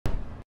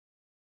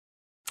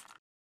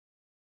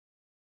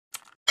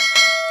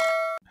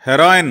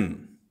Heroin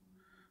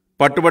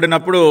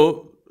పట్టుబడినప్పుడు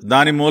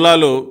దాని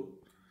మూలాలు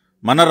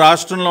మన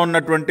రాష్ట్రంలో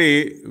ఉన్నటువంటి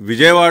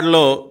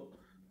విజయవాడలో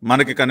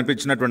మనకి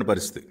కనిపించినటువంటి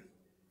పరిస్థితి.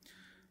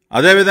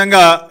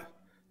 అదేవిధంగా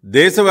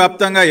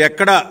దేశవ్యాప్తంగా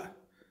ఎక్కడ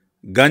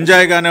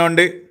గంజాయి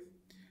కానివ్వండి,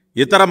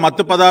 ఇతర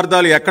మత్తు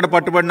పదార్థాలు ఎక్కడ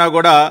పట్టుబడినా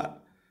కూడా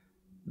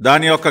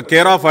దాని యొక్క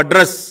కేర్ ఆఫ్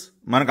అడ్రస్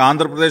మనకు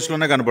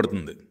ఆంధ్రప్రదేశ్లోనే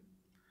కనపడుతుంది.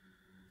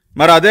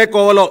 మరి అదే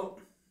కోవలో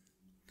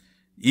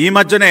ఈ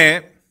మధ్యనే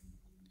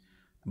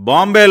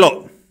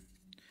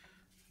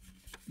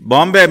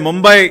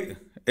ముంబై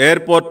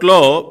ఎయిర్పోర్ట్లో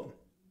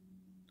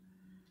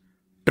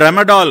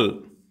ట్రెమడాల్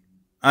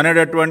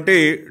అనేటటువంటి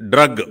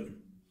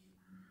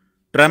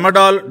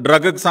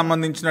డ్రగ్కి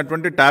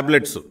సంబంధించినటువంటి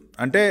టాబ్లెట్స్,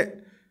 అంటే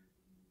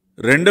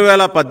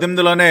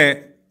 2018లోనే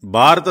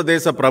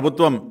భారతదేశ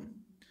ప్రభుత్వం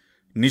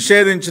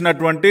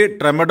నిషేధించినటువంటి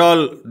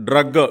ట్రెమడాల్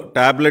డ్రగ్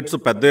టాబ్లెట్స్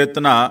పెద్ద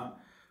ఎత్తున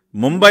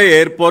ముంబై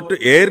ఎయిర్పోర్ట్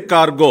ఎయిర్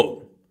కార్గో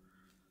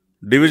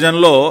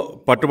డివిజన్లో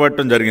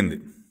పట్టుబట్టడం జరిగింది.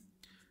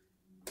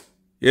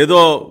 ఏదో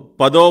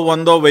 10,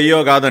 100,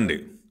 1000 కాదండి,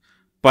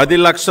 10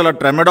 లక్షల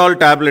ట్రెమడాల్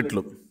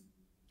టాబ్లెట్లు.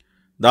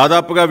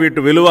 దాదాపుగా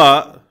వీటి విలువ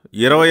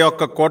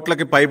 21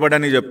 కోట్లకి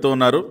పైబడని చెప్తూ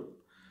ఉన్నారు.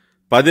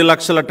 10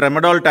 లక్షల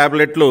ట్రెమడాల్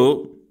టాబ్లెట్లు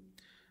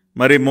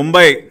మరి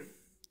ముంబై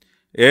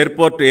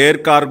ఎయిర్పోర్ట్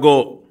ఎయిర్ కార్గో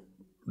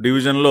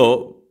డివిజన్లో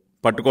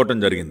పట్టుకోవటం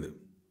జరిగింది.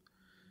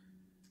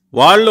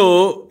 వాళ్ళు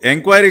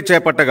enquiry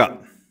చేపట్టగా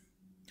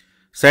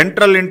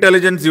central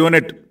intelligence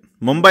unit,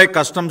 Mumbai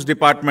customs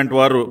department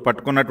వారు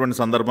పట్టుకున్నటువంటి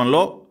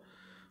సందర్భంలో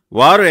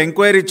వారు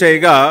ఎంక్వైరీ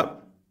చేయగా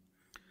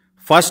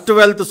ఫస్ట్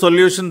వెల్త్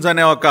సొల్యూషన్స్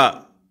అనే ఒక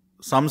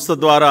సంస్థ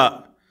ద్వారా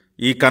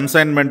ఈ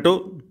కన్సైన్మెంటు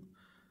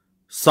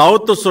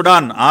సౌత్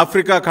సుడాన్,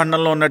 ఆఫ్రికా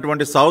ఖండంలో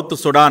ఉన్నటువంటి సౌత్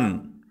సుడాన్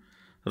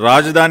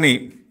రాజధాని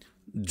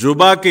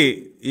జుబాకి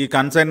ఈ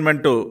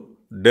కన్సైన్మెంటు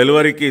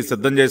డెలివరీకి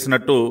సిద్ధం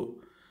చేసినట్టు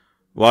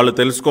వాళ్ళు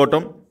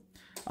తెలుసుకోవటం.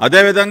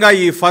 అదేవిధంగా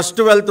ఈ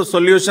ఫస్ట్ వెల్త్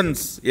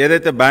సొల్యూషన్స్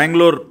ఏదైతే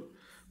బెంగళూరు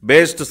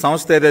బేస్డ్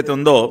సంస్థ ఏదైతే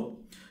ఉందో,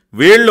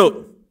 వీళ్ళు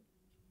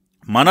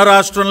మన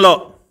రాష్ట్రంలో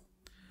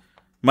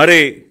మరి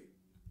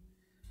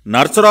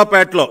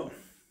నర్సరావుపేటలో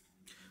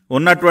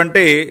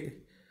ఉన్నటువంటి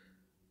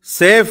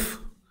సేఫ్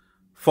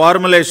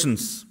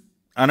ఫార్ములేషన్స్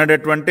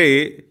అనేటటువంటి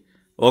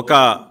ఒక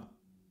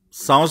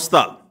సంస్థ,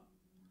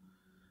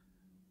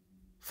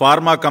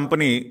 ఫార్మా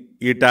కంపెనీ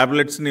ఈ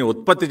టాబ్లెట్స్ని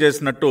ఉత్పత్తి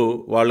చేసినట్టు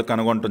వాళ్ళు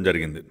కనుగొనటం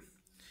జరిగింది.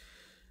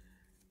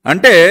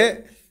 అంటే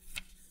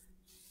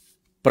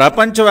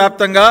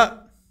ప్రపంచవ్యాప్తంగా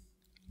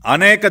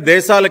అనేక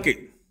దేశాలకి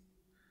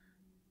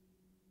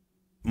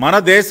మన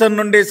దేశం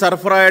నుండి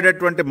సరఫరా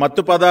అయ్యేటటువంటి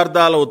మత్తు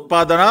పదార్థాల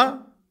ఉత్పాదన,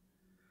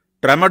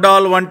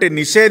 ట్రెమడాల్ వంటి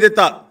నిషేధిత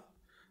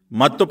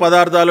మత్తు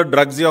పదార్థాలు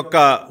డ్రగ్స్ యొక్క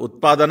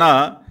ఉత్పాదన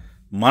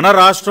మన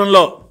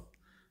రాష్ట్రంలో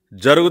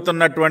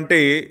జరుగుతున్నటువంటి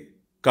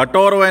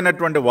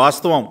కఠోరమైనటువంటి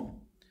వాస్తవం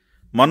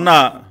మొన్న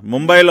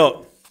ముంబైలో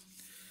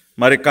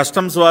మరి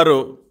కస్టమ్స్ వారు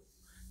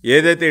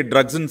ఏదైతే ఈ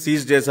డ్రగ్స్ని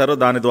సీజ్ చేశారో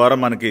దాని ద్వారా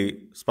మనకి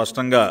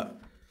స్పష్టంగా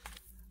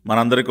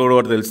మనందరికీ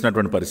కూడా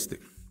తెలిసినటువంటి పరిస్థితి.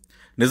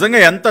 నిజంగా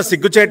ఎంత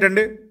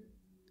సిగ్గుచేటండి.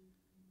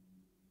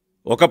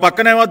 ఒక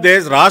పక్కనేమో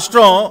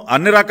రాష్ట్రం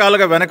అన్ని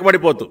రకాలుగా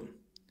వెనకబడిపోతూ,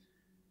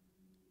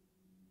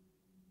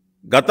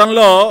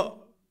 గతంలో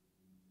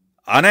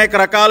అనేక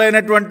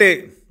రకాలైనటువంటి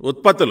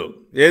ఉత్పత్తులు,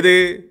 ఏది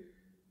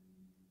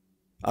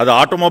అది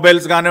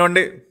ఆటోమొబైల్స్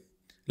కానివ్వండి,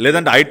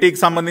 లేదంటే ఐటీకి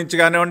సంబంధించి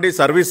కానివ్వండి,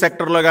 సర్వీస్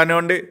సెక్టర్లో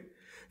కానివ్వండి,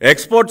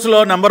 ఎక్స్పోర్ట్స్లో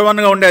నెంబర్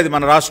 1గా ఉండేది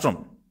మన రాష్ట్రం.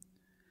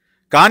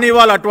 కానీ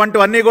వాళ్ళు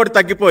అటువంటివన్నీ కూడా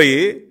తగ్గిపోయి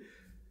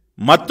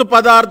మత్తు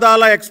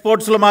పదార్థాల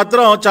ఎక్స్పోర్ట్స్లో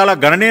మాత్రం చాలా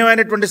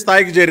గణనీయమైనటువంటి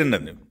స్థాయికి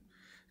చేరింది.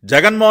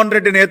 జగన్మోహన్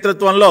రెడ్డి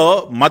నేతృత్వంలో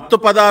మత్తు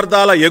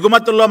పదార్థాల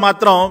ఎగుమతుల్లో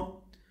మాత్రం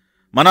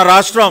మన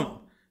రాష్ట్రం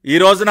ఈ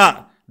రోజున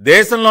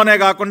దేశంలోనే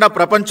కాకుండా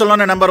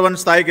ప్రపంచంలోనే నెంబర్ 1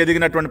 స్థాయికి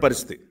ఎదిగినటువంటి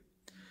పరిస్థితి.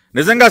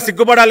 నిజంగా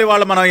సిగ్గుపడాలి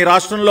వాళ్ళు. మనం ఈ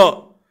రాష్ట్రంలో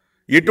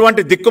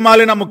ఇటువంటి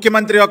దిక్కుమాలిన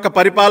ముఖ్యమంత్రి యొక్క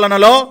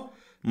పరిపాలనలో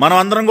మనం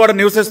అందరం కూడా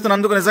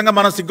నివసిస్తున్నందుకు నిజంగా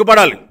మనం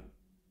సిగ్గుపడాలి.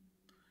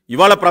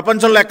 ఇవాళ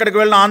ప్రపంచంలో ఎక్కడికి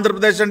వెళ్ళిన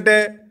ఆంధ్రప్రదేశ్ అంటే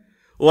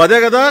అదే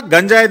కదా,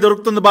 గంజాయి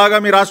దొరుకుతుంది బాగా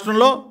మీ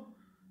రాష్ట్రంలో.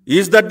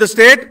 Is that the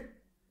state?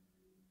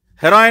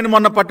 Heroin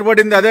మొన్న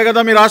పట్టుబడింది అదే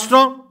కదా మీ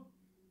రాష్ట్రం?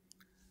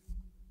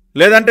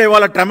 లేదంటే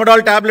ఇవాళ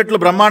ట్రెమడాల్ టాబ్లెట్లు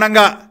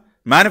బ్రహ్మాండంగా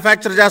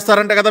మ్యానుఫ్యాక్చర్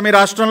చేస్తారంట కదా మీ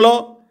రాష్ట్రంలో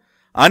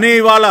అని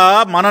ఇవాళ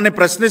మనల్ని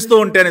ప్రశ్నిస్తూ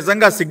ఉంటే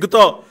నిజంగా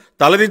సిగ్గుతో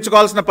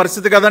తలదించుకోవాల్సిన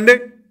పరిస్థితి కదండి.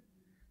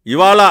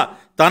 ఇవాళ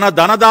తన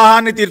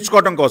ధనదాహాన్ని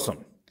తీర్చుకోవటం కోసం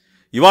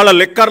ఇవాళ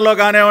లిక్కర్లో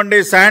కానివ్వండి,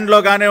 శాండ్లో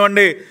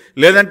కానివ్వండి,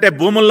 లేదంటే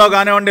భూముల్లో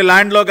కానివ్వండి,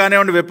 ల్యాండ్లో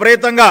కానివ్వండి,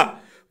 విపరీతంగా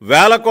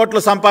వేల కోట్లు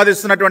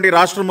సంపాదిస్తున్నటువంటి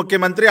రాష్ట్ర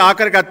ముఖ్యమంత్రి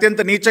ఆఖరికి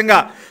అత్యంత నీచంగా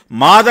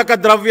మాదక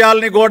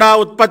ద్రవ్యాల్ని కూడా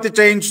ఉత్పత్తి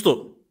చేయించుతూ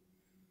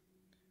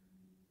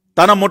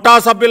తన ముఠా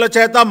సభ్యుల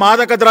చేత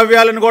మాదక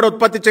ద్రవ్యాలను కూడా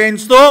ఉత్పత్తి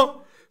చేయించుతూ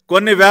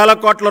కొన్ని వేల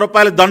కోట్ల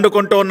రూపాయలు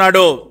దండుకుంటూ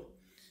ఉన్నాడు.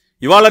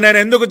 ఇవాళ నేను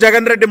ఎందుకు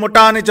జగన్ రెడ్డి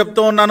ముఠా అని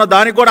చెప్తూ ఉన్నానో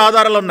దానికి కూడా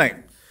ఆధారాలు ఉన్నాయి.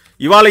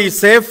 ఇవాళ ఈ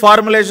సేఫ్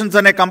ఫార్ములేషన్స్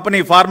అనే కంపెనీ,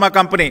 ఫార్మా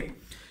కంపెనీ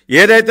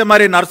ఏదైతే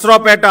మరి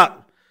నర్సరావుపేట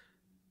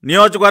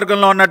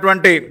నియోజకవర్గంలో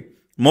ఉన్నటువంటి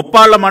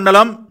ముప్పాళ్ల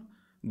మండలం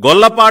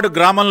గొల్లపాడు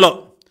గ్రామంలో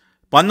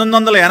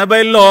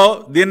 1980లో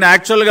దీన్ని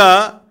యాక్చువల్గా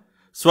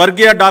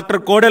స్వర్గీయ డాక్టర్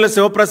కోడెల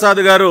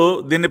శివప్రసాద్ గారు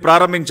దీన్ని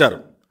ప్రారంభించారు.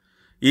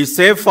 ఈ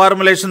సేఫ్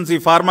ఫార్ములేషన్స్, ఈ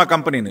ఫార్మా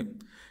కంపెనీని.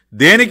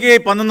 దేనికి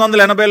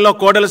 1980లో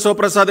కోడెల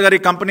శివప్రసాద్ గారు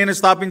ఈ కంపెనీని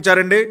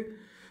స్థాపించారండి?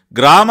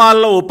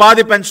 గ్రామాల్లో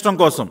ఉపాధి పెంచడం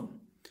కోసం.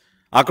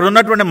 అక్కడ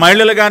ఉన్నటువంటి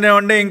మహిళలు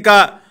కానివ్వండి, ఇంకా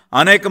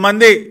అనేక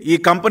మంది ఈ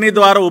కంపెనీ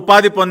ద్వారా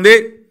ఉపాధి పొంది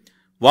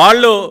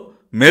వాళ్ళు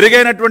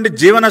మెరుగైనటువంటి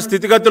జీవన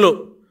స్థితిగతులు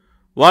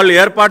వాళ్ళు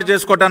ఏర్పాటు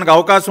చేసుకోవడానికి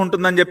అవకాశం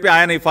ఉంటుందని చెప్పి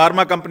ఆయన ఈ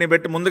ఫార్మా కంపెనీ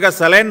పెట్టి ముందుగా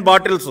సెలైన్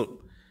బాటిల్స్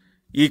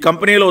ఈ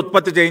కంపెనీలో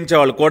ఉత్పత్తి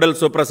చేయించేవాళ్ళు కోడెల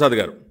శివప్రసాద్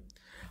గారు.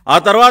 ఆ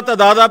తర్వాత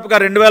దాదాపుగా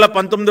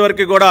 2019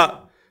 వరకు కూడా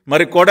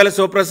మరి కోడెల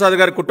శివప్రసాద్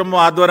గారి కుటుంబం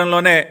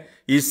ఆధ్వర్యంలోనే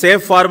ఈ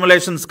సేఫ్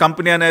ఫార్ములేషన్స్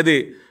కంపెనీ అనేది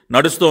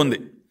నడుస్తోంది.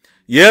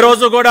 ఏ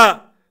రోజు కూడా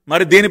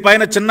మరి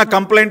దీనిపైన చిన్న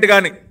కంప్లైంట్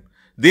కానీ,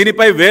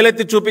 దీనిపై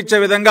వేలెత్తి చూపించే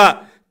విధంగా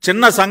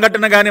చిన్న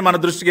సంఘటన కానీ మన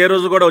దృష్టికి ఏ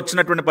రోజు కూడా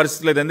వచ్చినటువంటి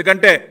పరిస్థితి లేదు.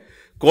 ఎందుకంటే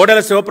కోడెల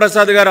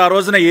శివప్రసాద్ గారు ఆ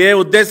రోజున ఏ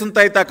ఉద్దేశంతో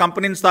అయితే ఆ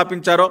కంపెనీని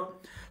స్థాపించారో,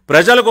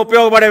 ప్రజలకు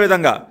ఉపయోగపడే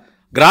విధంగా,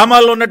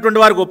 గ్రామాల్లో ఉన్నటువంటి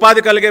వారికి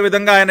ఉపాధి కలిగే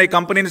విధంగా ఆయన ఈ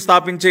కంపెనీని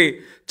స్థాపించి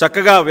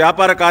చక్కగా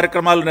వ్యాపార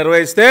కార్యక్రమాలు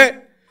నిర్వహిస్తే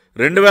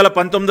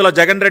 2019లో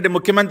జగన్ రెడ్డి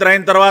ముఖ్యమంత్రి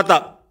అయిన తర్వాత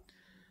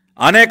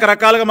అనేక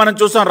రకాలుగా మనం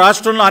చూసాం.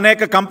 రాష్ట్రంలో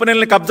అనేక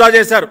కంపెనీలని కబ్జా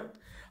చేశారు,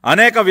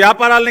 అనేక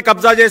వ్యాపారాలని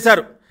కబ్జా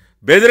చేశారు,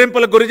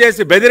 బెదిరింపులకు గురి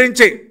చేసి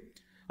బెదిరించి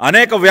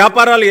అనేక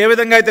వ్యాపారాలు ఏ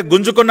విధంగా అయితే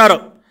గుంజుకున్నారో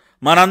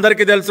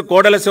మనందరికీ తెలుసు.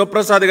 కోడెల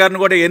శివప్రసాద్ గారిని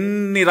కూడా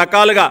ఎన్ని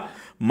రకాలుగా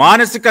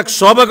మానసిక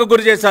క్షోభకు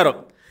గురి చేశారో,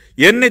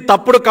 ఎన్ని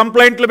తప్పుడు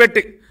కంప్లైంట్లు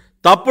పెట్టి,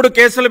 తప్పుడు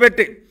కేసులు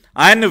పెట్టి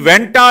ఆయన్ని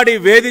వెంటాడి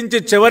వేధించి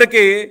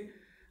చివరికి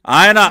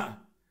ఆయన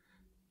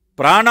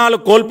ప్రాణాలు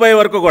కోల్పోయే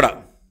వరకు కూడా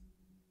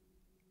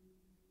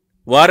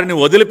వారిని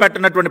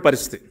వదిలిపెట్టినటువంటి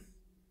పరిస్థితి.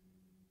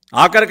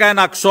 ఆఖరికి ఆయన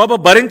ఆ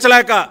క్షోభ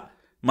భరించలేక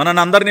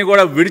మనందరినీ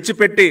కూడా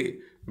విడిచిపెట్టి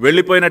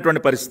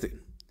వెళ్ళిపోయినటువంటి పరిస్థితి.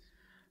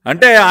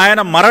 అంటే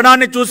ఆయన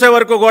మరణాన్ని చూసే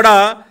వరకు కూడా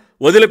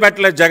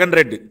వదిలిపెట్టలేదు జగన్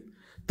రెడ్డి.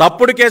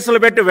 తప్పుడు కేసులు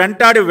పెట్టి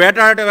వెంటాడి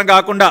వేటాడటమే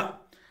కాకుండా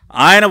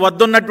ఆయన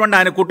వద్దున్నటువంటి,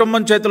 ఆయన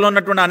కుటుంబం చేతిలో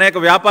ఉన్నటువంటి అనేక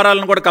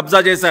వ్యాపారాలను కూడా కబ్జా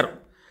చేశారు.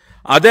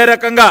 అదే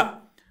రకంగా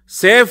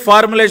సేఫ్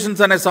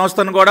ఫార్ములేషన్స్ అనే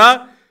సంస్థను కూడా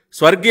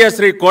స్వర్గీయ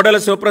శ్రీ కోడెల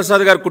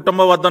శివప్రసాద్ గారి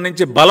కుటుంబం వద్ద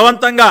నుంచి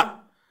బలవంతంగా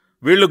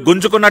వీళ్ళు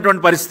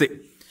గుంజుకున్నటువంటి పరిస్థితి.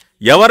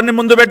 ఎవరిని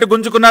ముందు పెట్టి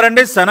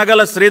గుంజుకున్నారండి?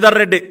 శనగల శ్రీధర్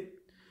రెడ్డి,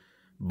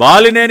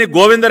 బాలినేని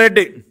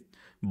గోవిందరెడ్డి,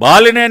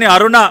 బాలినేని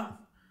అరుణ,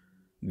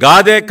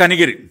 గాదే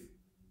కనిగిరి.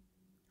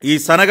 ఈ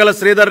శనగల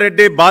శ్రీధర్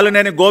రెడ్డి,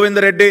 బాలినేని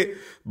గోవిందరెడ్డి,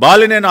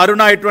 బాలినేని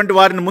అరుణ ఇటువంటి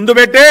వారిని ముందు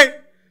పెట్టి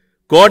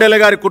కోడెల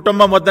గారి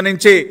కుటుంబం వద్ద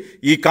నుంచి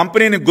ఈ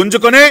కంపెనీని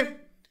గుంజుకొని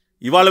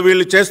ఇవాళ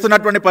వీళ్ళు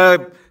చేస్తున్నటువంటి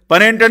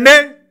పని ఏంటండి?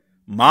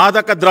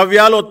 మాదక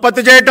ద్రవ్యాలు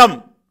ఉత్పత్తి చేయటం.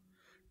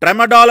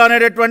 ట్రెమడాల్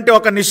అనేటటువంటి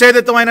ఒక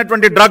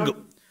నిషేధితమైనటువంటి డ్రగ్.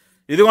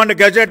 ఇదిగోండి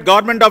గెజెట్,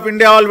 గవర్నమెంట్ ఆఫ్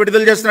ఇండియా వాళ్ళు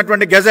విడుదల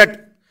చేసినటువంటి gazette.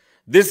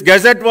 This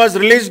gazette was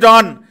released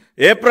on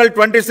April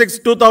 26,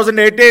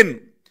 2018.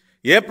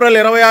 April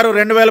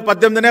 26,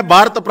 2018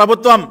 భారత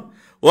ప్రభుత్వం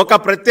ఒక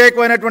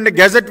ప్రత్యేకమైనటువంటి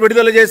గెజెట్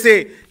విడుదల చేసి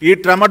ఈ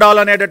ట్రెమడాల్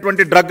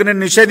అనేటటువంటి డ్రగ్ని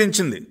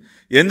నిషేధించింది.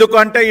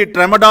 ఎందుకంటే ఈ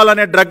ట్రెమడాల్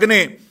అనే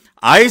డ్రగ్ని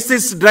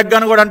ఐసిస్ డ్రగ్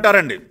అని కూడా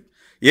అంటారండి.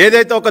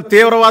 ఏదైతే ఒక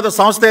తీవ్రవాద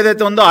సంస్థ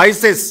ఏదైతే ఉందో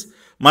ఐసిస్,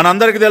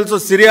 మనందరికీ తెలుసు,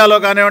 సిరియాలో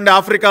కానివ్వండి,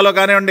 ఆఫ్రికాలో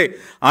కానివ్వండి,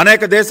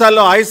 అనేక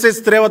దేశాల్లో ఐసిస్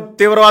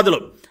తీవ్రవాదులు,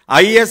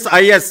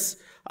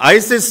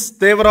 ఐసిస్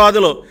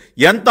తీవ్రవాదులు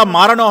ఎంత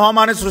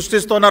మారణహోమాన్ని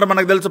సృష్టిస్తున్నారో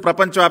మనకు తెలుసు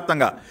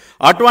ప్రపంచవ్యాప్తంగా.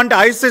 అటువంటి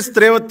ఐసిస్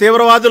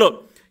తీవ్రవాదులు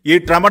ఈ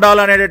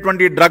ట్రెమడాల్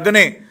అనేటటువంటి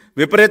డ్రగ్ని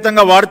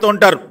విపరీతంగా వాడుతూ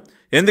ఉంటారు.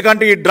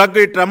 ఎందుకంటే ఈ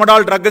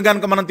ట్రెమడాల్ డ్రగ్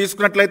కనుక మనం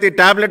తీసుకున్నట్లయితే, ఈ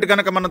ట్యాబ్లెట్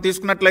కనుక మనం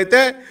తీసుకున్నట్లయితే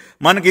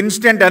మనకి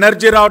ఇన్స్టెంట్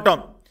ఎనర్జీ రావటం,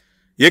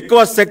 ఎక్కువ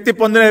శక్తి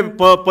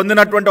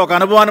పొందినటువంటి ఒక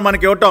అనుభవాన్ని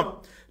మనకి ఇవ్వటం,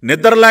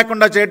 నిద్ర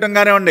లేకుండా చేయటం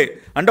కానివ్వండి,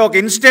 అంటే ఒక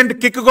ఇన్స్టెంట్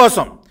కిక్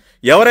కోసం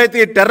ఎవరైతే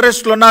ఈ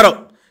టెర్రరిస్టులు ఉన్నారో,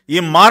 ఈ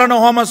మారణ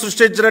హోమం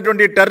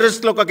సృష్టించినటువంటి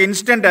టెర్రరిస్టులకు ఒక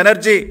ఇన్స్టెంట్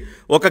ఎనర్జీ,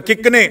 ఒక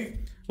కిక్ని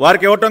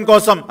వారికి ఇవ్వటం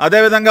కోసం,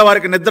 అదేవిధంగా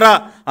వారికి నిద్ర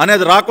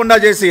అనేది రాకుండా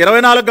చేసి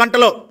 24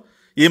 గంటలు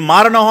ఈ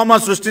మారణ హోమం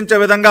సృష్టించే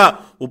విధంగా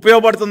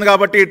ఉపయోగపడుతుంది.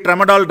 కాబట్టి ఈ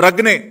ట్రెమడాల్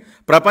డ్రగ్ని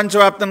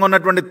ప్రపంచవ్యాప్తంగా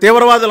ఉన్నటువంటి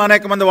తీవ్రవాదులు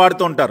అనేక మంది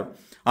వాడుతూ ఉంటారు.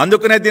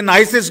 అందుకనే దీన్ని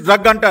ఐసిస్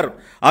డ్రగ్ అంటారు.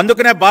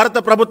 అందుకనే భారత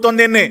ప్రభుత్వం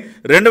దీన్ని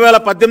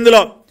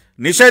 2018లో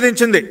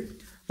నిషేధించింది.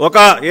 ఒక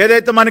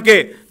ఏదైతే మనకి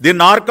the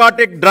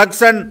narcotic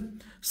drugs and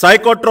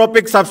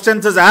psychotropic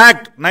substances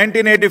act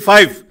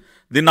 1985,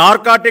 the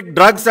narcotic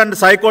drugs and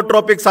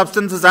psychotropic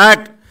substances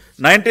act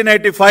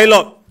 1985లో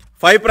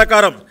 5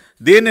 ప్రకారం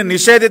దీన్ని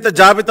నిషేధిత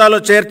జాబితాలో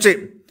చేర్చి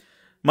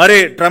మరి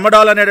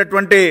ట్రెమడాల్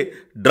అనేటటువంటి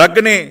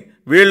డ్రగ్ని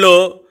వీళ్ళు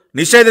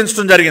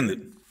నిషేధించడం జరిగింది.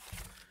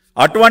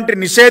 అటువంటి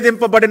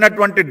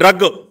నిషేధింపబడినటువంటి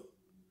drug,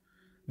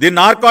 the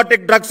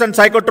narcotic drugs and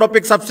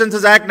psychotropic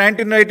substances act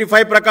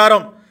 1985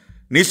 ప్రకారం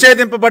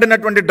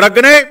నిషేధింపబడినటువంటి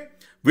డ్రగ్ని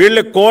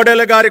వీళ్ళు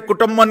కోడెల గారి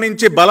కుటుంబం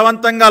నుంచి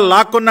బలవంతంగా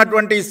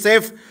లాక్కున్నటువంటి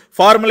సేఫ్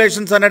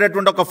ఫార్ములేషన్స్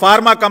అనేటటువంటి ఒక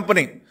ఫార్మా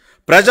కంపెనీ,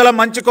 ప్రజల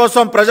మంచి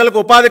కోసం, ప్రజలకు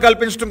ఉపాధి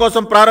కల్పించడం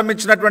కోసం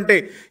ప్రారంభించినటువంటి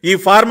ఈ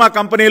ఫార్మా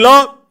కంపెనీలో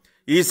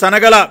ఈ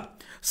శనగల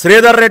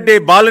శ్రీధర్ రెడ్డి,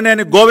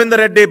 బాలినేని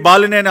గోవిందరెడ్డి,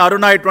 బాలినేని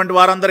అరుణ ఇటువంటి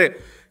వారందరి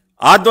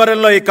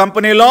ఆధ్వర్యంలో ఈ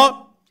కంపెనీలో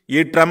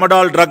ఈ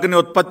ట్రెమడాల్ డ్రగ్ని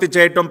ఉత్పత్తి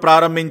చేయటం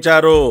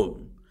ప్రారంభించారు.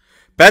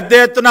 పెద్ద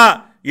ఎత్తున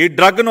ఈ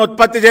డ్రగ్ను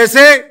ఉత్పత్తి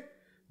చేసి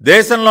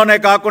దేశంలోనే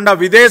కాకుండా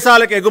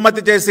విదేశాలకు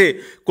ఎగుమతి చేసి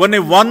కొన్ని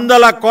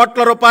 100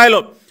 కోట్ల రూపాయలు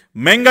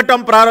మింగటం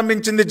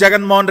ప్రారంభించింది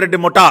జగన్మోహన్ రెడ్డి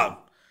ముఠా.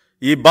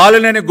 ఈ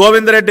బాలినేని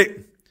గోవిందరెడ్డి,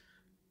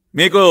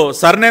 మీకు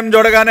సర్నేమ్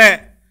చూడగానే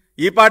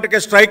ఈ పాటికి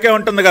స్ట్రైకే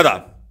ఉంటుంది కదా.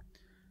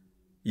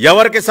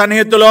 ఎవరికి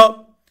సన్నిహితులో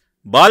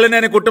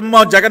బాలినేని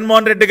కుటుంబం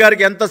జగన్మోహన్ రెడ్డి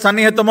గారికి ఎంత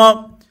సన్నిహితమో,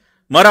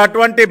 మరి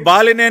అటువంటి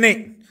బాలినేని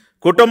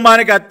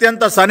కుటుంబానికి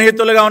అత్యంత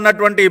సన్నిహితులుగా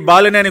ఉన్నటువంటి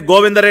బాలినేని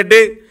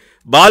గోవిందరెడ్డి,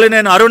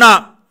 బాలినేని అరుణ,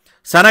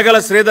 శనగల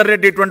శ్రీధర్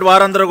రెడ్డి, ఇటువంటి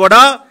వారందరూ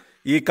కూడా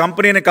ఈ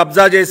కంపెనీని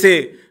కబ్జా చేసి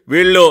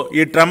వీళ్ళు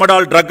ఈ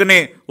ట్రెమడాల్ డ్రగ్ని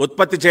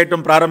ఉత్పత్తి చేయటం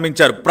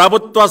ప్రారంభించారు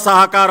ప్రభుత్వ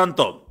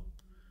సహకారంతో.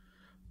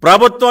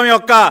 ప్రభుత్వం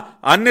యొక్క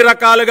అన్ని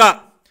రకాలుగా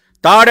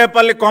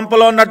తాడేపల్లి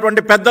కొంపలో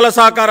ఉన్నటువంటి పెద్దల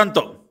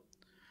సహకారంతో.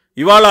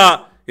 ఇవాళ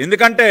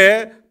ఎందుకంటే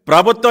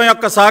ప్రభుత్వం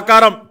యొక్క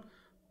సహకారం,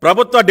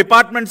 ప్రభుత్వ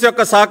డిపార్ట్మెంట్స్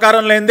యొక్క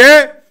సహకారం లేనిదే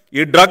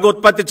ఈ డ్రగ్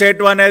ఉత్పత్తి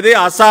చేయటం అనేది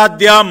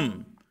అసాధ్యం.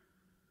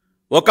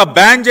 ఒక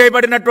బ్యాన్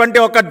చేయబడినటువంటి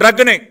ఒక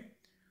డ్రగ్ని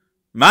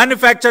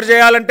మ్యానుఫ్యాక్చర్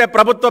చేయాలంటే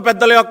ప్రభుత్వ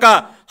పెద్దల యొక్క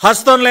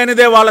హస్తం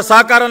లేనిదే, వాళ్ళ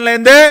సహకారం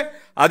లేనిదే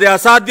అది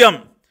అసాధ్యం.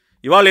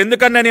 ఇవాళ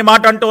ఎందుకని నేను ఈ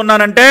మాట అంటూ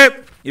ఉన్నానంటే,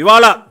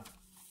 ఇవాళ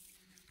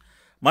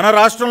మన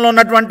రాష్ట్రంలో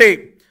ఉన్నటువంటి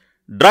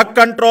డ్రగ్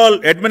కంట్రోల్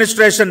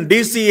అడ్మినిస్ట్రేషన్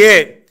DCA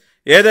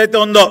ఏదైతే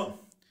ఉందో,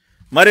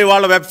 మరి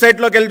వాళ్ళ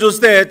వెబ్సైట్లోకి వెళ్ళి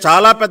చూస్తే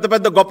చాలా పెద్ద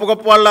పెద్ద గొప్ప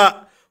గొప్ప వాళ్ళ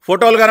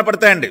ఫోటోలు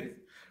కనపడతాయండి.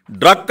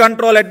 డ్రగ్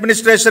కంట్రోల్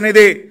అడ్మినిస్ట్రేషన్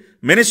ఇది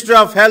ministry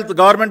of health,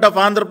 government of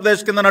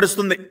Andhra Pradesh కింద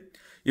నడుస్తుంది.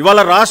 ఇవాళ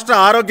రాష్ట్ర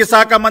ఆరోగ్య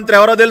శాఖ మంత్రి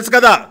ఎవరో తెలుసు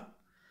కదా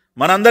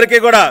మనందరికీ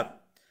కూడా.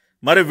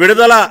 మరి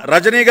విడుదల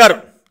రజనీ గారు,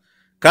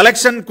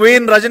 కలెక్షన్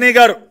క్వీన్ రజనీ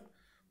గారు,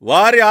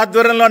 వారి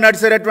ఆధ్వర్యంలో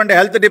నడిచేటటువంటి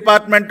health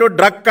department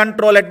drug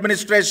control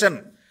administration.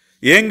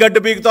 ఏం గడ్డు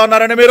పీకుతా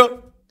ఉన్నారని మీరు?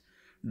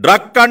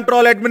 డ్రగ్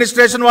కంట్రోల్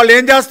అడ్మినిస్ట్రేషన్ వాళ్ళు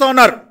ఏం చేస్తూ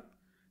ఉన్నారు?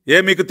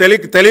 మీకు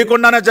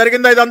తెలియకుండానే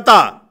జరిగిందా ఇదంతా?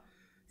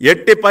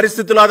 ఎట్టి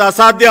పరిస్థితుల్లో అది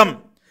అసాధ్యం.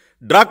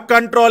 డ్రగ్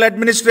కంట్రోల్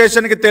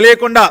అడ్మినిస్ట్రేషన్కి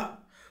తెలియకుండా,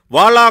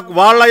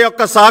 వాళ్ళ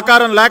యొక్క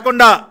సహకారం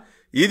లేకుండా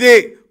ఇది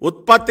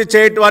ఉత్పత్తి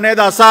చేయటం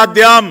అనేది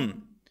అసాధ్యం.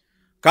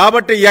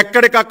 కాబట్టి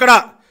ఎక్కడికక్కడ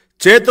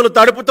చేతులు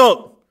తడుపుతూ,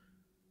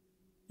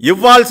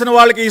 ఇవ్వాల్సిన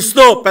వాళ్ళకి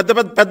ఇస్తూ,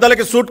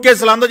 పెద్దలకి సూట్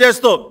కేసులు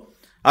అందజేస్తూ,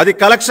 అది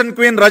కలెక్షన్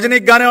క్వీన్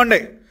రజనీకి కానివ్వండి,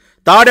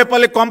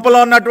 తాడేపల్లి కొంపలో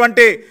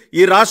ఉన్నటువంటి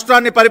ఈ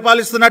రాష్ట్రాన్ని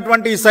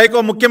పరిపాలిస్తున్నటువంటి ఈ సైకో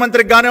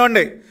ముఖ్యమంత్రికి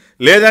కానివ్వండి,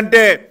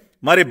 లేదంటే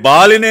మరి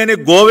బాలినేని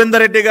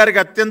గోవిందరెడ్డి గారికి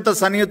అత్యంత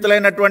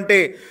సన్నిహితులైనటువంటి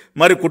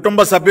మరి కుటుంబ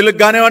సభ్యులకు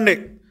కానివ్వండి,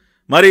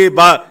 మరి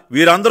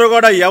వీరందరూ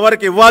కూడా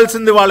ఎవరికి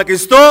ఇవ్వాల్సింది వాళ్ళకి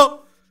ఇస్తూ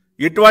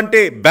ఇటువంటి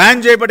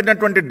బ్యాన్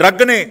చేయబడినటువంటి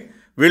డ్రగ్ని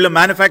వీళ్ళు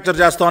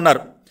మ్యానుఫ్యాక్చర్ చేస్తూ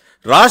ఉన్నారు.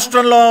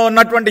 రాష్ట్రంలో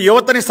ఉన్నటువంటి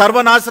యువతని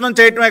సర్వనాశనం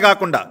చేయటమే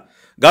కాకుండా,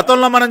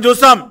 గతంలో మనం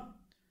చూసాం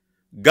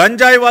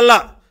గంజాయి వల్ల,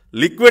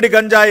 లిక్విడ్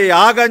గంజాయి,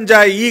 ఆ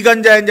గంజాయి, ఈ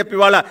గంజాయి అని చెప్పి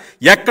వాళ్ళ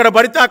ఎక్కడ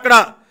పడితే అక్కడ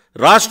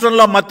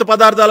రాష్ట్రంలో మత్తు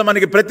పదార్థాలు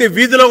మనకి ప్రతి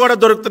వీధిలో కూడా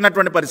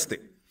దొరుకుతున్నటువంటి పరిస్థితి.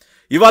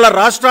 ఇవాళ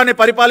రాష్ట్రాన్ని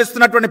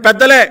పరిపాలిస్తున్నటువంటి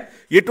పెద్దలే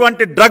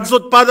ఇటువంటి డ్రగ్స్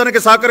ఉత్పాదనకి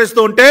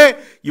సహకరిస్తూ ఉంటే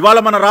ఇవాళ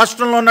మన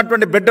రాష్ట్రంలో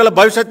ఉన్నటువంటి బిడ్డల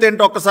భవిష్యత్తు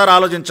ఏంటో ఒక్కసారి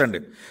ఆలోచించండి.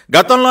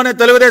 గతంలోనే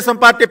తెలుగుదేశం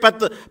పార్టీ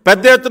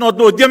పెద్ద ఎత్తున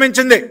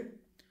ఉద్యమించింది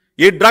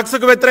ఈ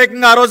డ్రగ్స్కు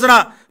వ్యతిరేకంగా. ఆ రోజున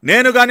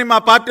నేను కానీ మా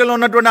పార్టీలో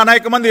ఉన్నటువంటి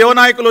అనేక మంది యువ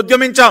నాయకులు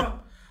ఉద్యమించాం.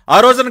 ఆ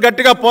రోజున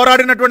గట్టిగా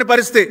పోరాడినటువంటి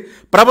పరిస్థితి,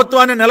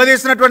 ప్రభుత్వాన్ని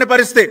నిలదీసినటువంటి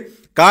పరిస్థితి.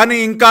 కానీ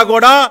ఇంకా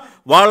కూడా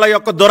వాళ్ళ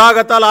యొక్క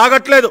దురాగతాలు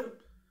ఆగట్లేదు.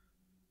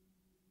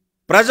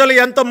 ప్రజలు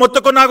ఎంత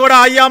మొత్తుకున్నా కూడా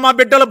అయ్యా మా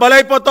బిడ్డలు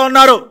బలైపోతూ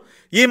ఉన్నారు,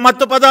 ఈ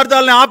మత్తు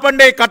పదార్థాలని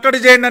ఆపండి, కట్టడి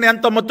చేయండి అని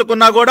ఎంత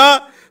మొత్తుకున్నా కూడా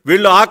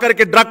వీళ్ళు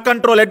ఆఖరికి డ్రగ్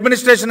కంట్రోల్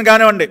అడ్మినిస్ట్రేషన్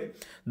కానివ్వండి,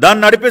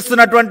 దాన్ని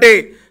నడిపిస్తున్నటువంటి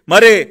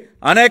మరి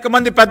అనేక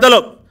మంది పెద్దలు,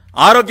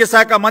 ఆరోగ్య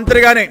శాఖ మంత్రి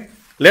కానీ,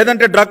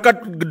 లేదంటే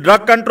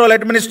డ్రగ్ కంట్రోల్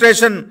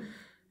అడ్మినిస్ట్రేషన్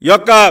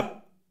యొక్క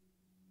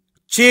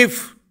చీఫ్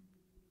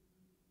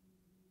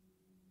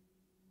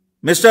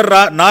మిస్టర్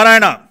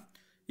నారాయణ,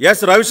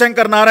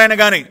 రవిశంకర్ నారాయణ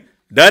కానీ,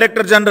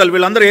 డైరెక్టర్ జనరల్,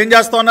 వీళ్ళందరూ ఏం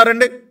చేస్తూ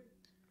ఉన్నారండి?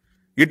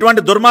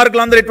 ఇటువంటి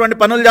దుర్మార్గులందరూ ఇటువంటి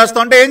పనులు చేస్తూ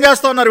ఉంటే ఏం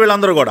చేస్తూ ఉన్నారు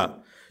వీళ్ళందరూ కూడా?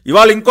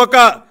 ఇవాళ ఇంకొక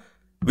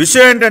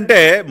విషయం ఏంటంటే,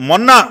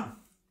 మొన్న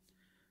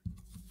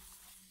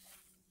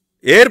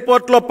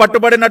ఎయిర్పోర్ట్లో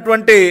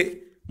పట్టుబడినటువంటి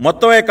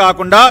మొత్తమే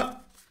కాకుండా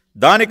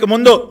దానికి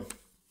ముందు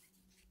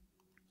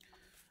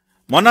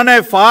మొన్ననే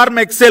ఫార్మ్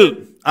ఎక్సెల్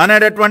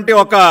అనేటటువంటి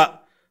ఒక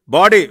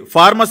body,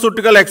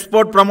 pharmaceutical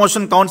export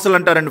promotion council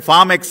అంటారండి,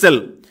 ఫార్మ్ ఎక్సెల్,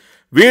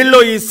 వీళ్ళు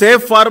ఈ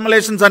సేఫ్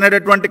ఫార్ములేషన్స్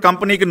అనేటటువంటి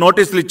కంపెనీకి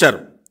నోటీసులు ఇచ్చారు.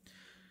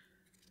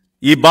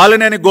 ఈ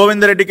బాలినేని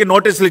గోవిందరెడ్డికి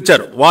నోటీసులు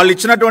ఇచ్చారు. వాళ్ళు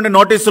ఇచ్చినటువంటి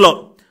నోటీసులో,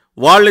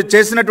 వాళ్ళు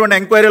చేసినటువంటి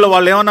ఎంక్వైరీలో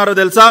వాళ్ళు ఏమన్నారో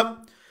తెలుసా?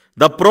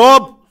 The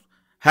probe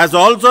has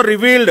also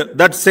revealed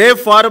that safe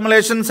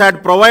formulations had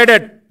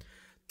provided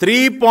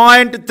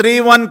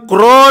 3.31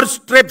 crore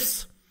strips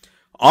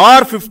or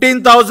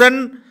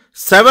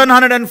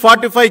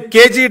 15,745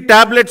 kg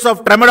tablets of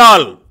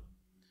tramadol.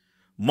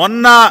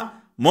 మొన్న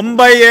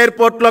ముంబై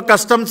ఎయిర్పోర్ట్లో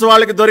కస్టమ్స్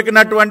వాళ్ళకి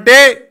దొరికినటువంటి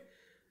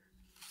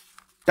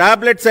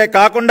టాబ్లెట్సే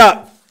కాకుండా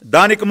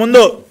దానికి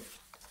ముందు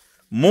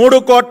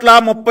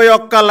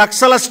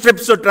 3,31,00,000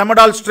 స్ట్రిప్స్,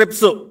 ట్రెమడాల్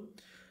స్ట్రిప్స్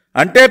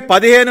అంటే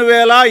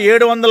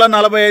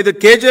 15,745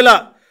 కేజీల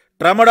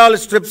ట్రెమడాల్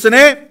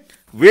స్ట్రిప్స్ని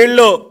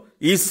వీళ్ళు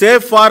ఈ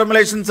సేఫ్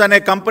ఫార్ములేషన్స్ అనే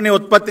కంపెనీ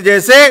ఉత్పత్తి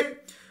చేసి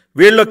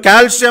వీళ్ళు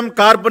కాల్షియం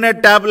కార్బోనేట్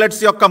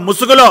టాబ్లెట్స్ యొక్క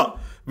ముసుగులో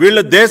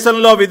వీళ్ళు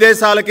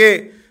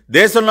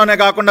దేశంలోనే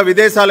కాకుండా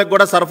విదేశాలకు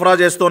కూడా సరఫరా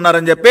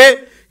చేస్తున్నారని చెప్పి,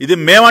 ఇది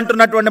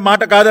మేమంటున్నటువంటి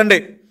మాట కాదండి.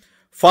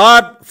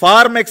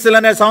 ఫార్మెక్సిల్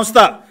అనే సంస్థ,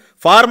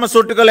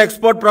 pharmaceutical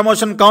export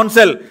promotion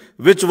council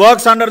which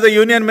works under the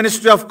union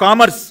ministry of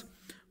commerce,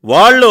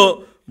 వాళ్ళు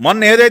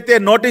మొన్న ఏదైతే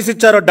నోటీస్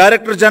ఇచ్చారో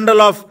director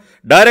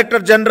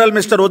general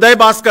mister Uday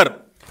Bhaskar,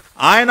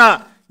 ఆయన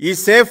ఈ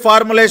సేఫ్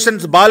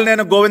ఫార్ములేషన్స్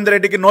బాలినేని గోవింద్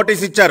రెడ్డికి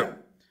నోటీస్ ఇచ్చారు.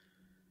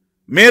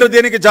 మీరు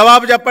దీనికి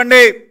జవాబు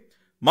చెప్పండి.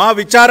 మా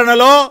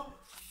విచారణలో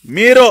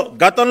మీరు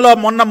గతంలో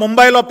మొన్న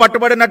ముంబైలో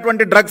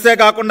పట్టుబడినటువంటి డ్రగ్సే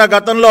కాకుండా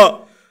గతంలో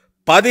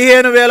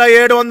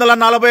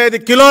 15,745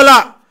 కిలోల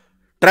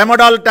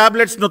ట్రెమడాల్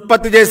టాబ్లెట్స్ను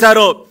ఉత్పత్తి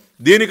చేశారు.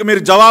 దీనికి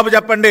మీరు జవాబు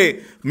చెప్పండి.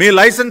 మీ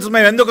లైసెన్స్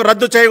మేము ఎందుకు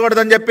రద్దు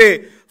చేయకూడదని చెప్పి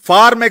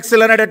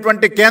ఫార్మెక్సిల్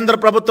అనేటటువంటి కేంద్ర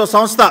ప్రభుత్వ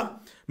సంస్థ,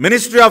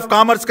 మినిస్ట్రీ ఆఫ్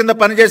కామర్స్ కింద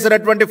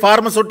పనిచేసేటటువంటి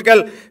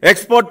pharmaceutical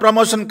export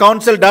promotion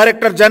council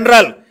director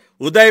general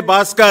Uday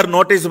Bhaskar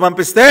notice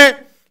పంపిస్తే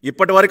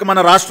ఇప్పటి వరకు మన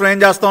రాష్ట్రం ఏం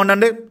చేస్తూ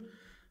ఉండండి?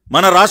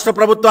 మన రాష్ట్ర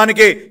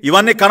ప్రభుత్వానికి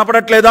ఇవన్నీ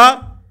కనపడట్లేదా?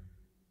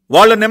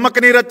 వాళ్ళు నిమ్మక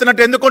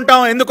నీరెత్తినట్టు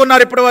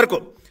ఎందుకున్నారు ఇప్పటి వరకు?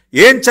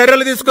 ఏం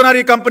చర్యలు తీసుకున్నారు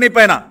ఈ కంపెనీ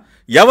పైన?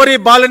 ఎవరి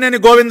బాలినేని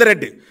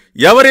గోవిందరెడ్డి,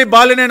 ఎవరి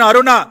బాలినేని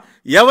అరుణ,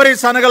 ఎవరి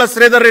సనగల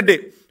శ్రీధర్ రెడ్డి?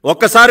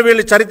 ఒక్కసారి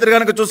వీళ్ళ చరిత్ర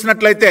కనుక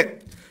చూసినట్లయితే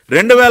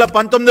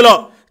 2019లో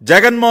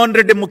జగన్మోహన్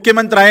రెడ్డి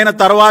ముఖ్యమంత్రి అయిన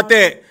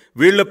తర్వాతే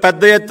వీళ్ళు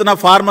పెద్ద ఎత్తున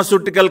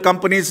ఫార్మస్యూటికల్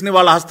కంపెనీస్ని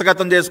వాళ్ళ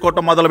హస్తగతం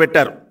చేసుకోవటం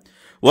మొదలుపెట్టారు.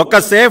 ఒక్క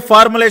సేఫ్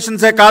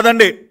ఫార్ములేషన్సే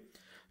కాదండి,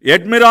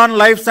 ఎడ్మిరాన్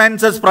లైఫ్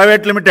సైన్సెస్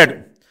ప్రైవేట్ లిమిటెడ్,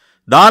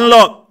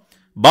 దానిలో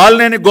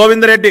బాలినేని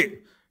గోవిందరెడ్డి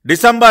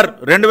డిసెంబర్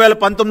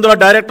 2019లో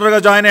డైరెక్టర్గా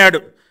జాయిన్ అయ్యాడు.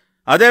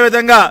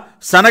 అదేవిధంగా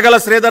సనగల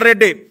శ్రీధర్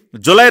రెడ్డి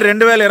జూలై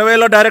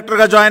 2020లో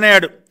డైరెక్టర్గా జాయిన్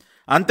అయ్యాడు.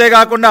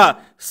 అంతేకాకుండా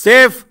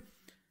సేఫ్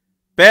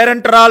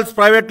పేరెంటరాల్స్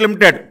ప్రైవేట్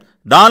లిమిటెడ్,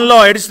 దానిలో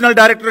అడిషనల్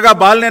డైరెక్టర్గా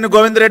బాలినేని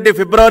గోవిందరెడ్డి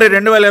ఫిబ్రవరి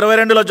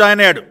 2022లో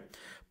జాయిన్ అయ్యాడు.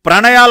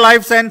 ప్రణయ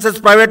లైఫ్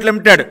సైన్సెస్ ప్రైవేట్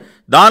లిమిటెడ్,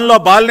 దానిలో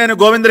బాలినేని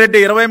గోవిందరెడ్డి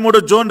 23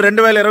 జూన్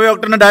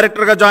 2021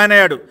 డైరెక్టర్గా జాయిన్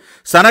అయ్యాడు.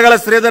 సనగల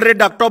శ్రీధర్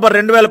రెడ్డి అక్టోబర్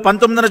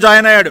 2019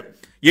 జాయిన్ అయ్యాడు.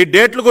 ఈ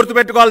డేట్లు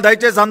గుర్తుపెట్టుకోవాలి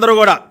దయచేసి అందరూ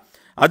కూడా.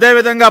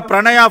 అదేవిధంగా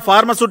ప్రణయ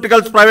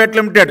ఫార్మస్యూటికల్స్ ప్రైవేట్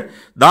లిమిటెడ్,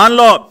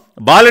 దానిలో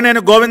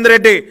బాలినేని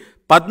గోవిందరెడ్డి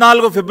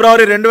 14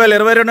 ఫిబ్రవరి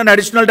 2022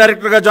 అడిషనల్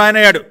డైరెక్టర్గా జాయిన్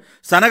అయ్యాడు.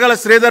 సనగల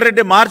శ్రీధర్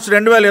రెడ్డి మార్చి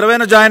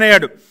 2020 జాయిన్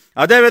అయ్యాడు.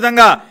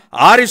 అదేవిధంగా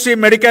ఆర్ఇసి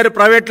మెడికేర్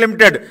ప్రైవేట్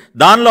లిమిటెడ్,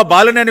 దానిలో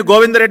బాలినేని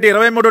గోవిందరెడ్డి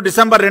 23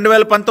 డిసెంబర్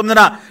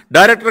 2019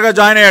 డైరెక్టర్గా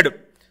జాయిన్ అయ్యాడు.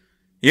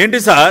 ఏంటి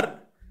సార్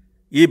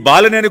ఈ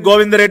బాలినేని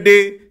గోవిందరెడ్డి,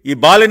 ఈ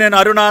బాలినేని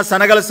అరుణ,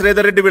 సనగల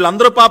శ్రీధర్ రెడ్డి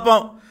వీళ్ళందరూ పాపం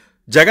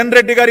జగన్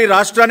రెడ్డి గారి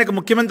రాష్ట్రానికి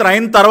ముఖ్యమంత్రి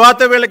అయిన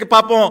తర్వాతే వీళ్ళకి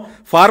పాపం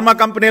ఫార్మా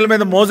కంపెనీల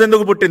మీద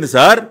మోజెందుకు పుట్టింది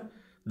సార్?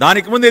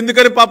 దానికి ముందు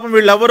ఎందుకని పాపం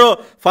వీళ్ళెవరో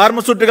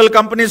ఫార్మస్యూటికల్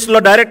కంపెనీస్లో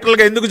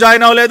డైరెక్టర్లుగా ఎందుకు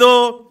జాయిన్ అవ్వలేదు?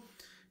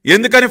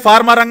 ఎందుకని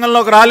ఫార్మా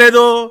రంగంలోకి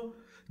రాలేదు?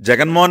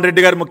 జగన్మోహన్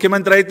రెడ్డి గారు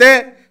ముఖ్యమంత్రి అయితే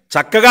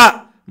చక్కగా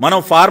మనం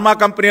ఫార్మా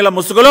కంపెనీల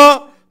ముసుగులో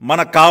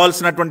మనకు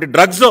కావాల్సినటువంటి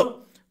డ్రగ్స్,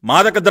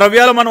 మాదక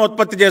ద్రవ్యాలు మనం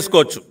ఉత్పత్తి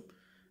చేసుకోవచ్చు.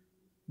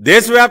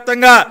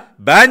 దేశవ్యాప్తంగా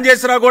బ్యాన్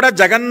చేసినా కూడా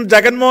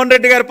జగన్మోహన్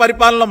రెడ్డి గారి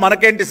పరిపాలనలో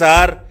మనకేంటి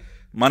సార్,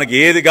 మనకి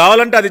ఏది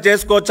కావాలంటే అది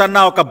చేసుకోవచ్చు అన్న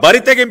ఒక బరి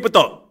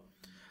తెగింపుతో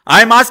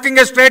I'm asking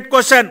a straight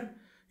question.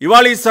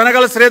 ఇవాళ ఈ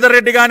సనగల శ్రీధర్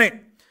రెడ్డి కానీ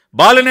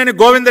బాలినేని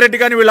గోవిందరెడ్డి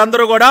కానీ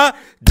వీళ్ళందరూ కూడా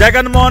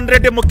జగన్మోహన్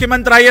రెడ్డి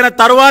ముఖ్యమంత్రి అయిన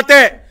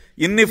తర్వాతే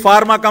ఇన్ని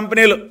ఫార్మా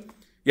కంపెనీలు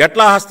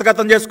ఎట్లా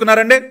హస్తగతం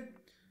చేసుకున్నారండి?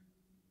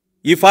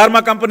 ఈ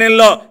ఫార్మా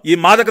కంపెనీల్లో ఈ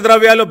మాదక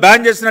ద్రవ్యాలు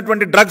బ్యాన్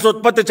చేసినటువంటి డ్రగ్స్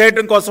ఉత్పత్తి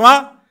చేయడం కోసమా?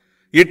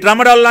 ఈ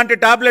ట్రెమడాల్ లాంటి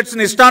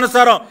టాబ్లెట్స్ని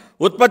ఇష్టానుసారం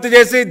ఉత్పత్తి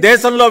చేసి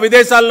దేశంలో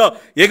విదేశాల్లో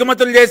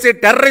ఎగుమతులు చేసి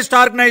టెర్రరిస్ట్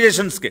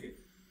ఆర్గనైజేషన్స్కి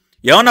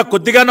ఏమన్నా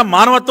కొద్దిగా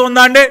మానవత్వం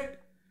ఉందా అండి?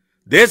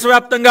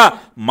 దేశవ్యాప్తంగా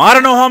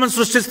మారణహోమం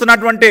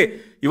సృష్టిస్తున్నటువంటి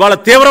ఇవాళ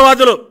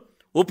తీవ్రవాదులు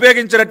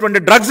ఉపయోగించినటువంటి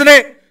డ్రగ్స్ని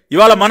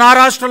ఇవాళ మన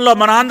రాష్ట్రంలో,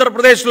 మన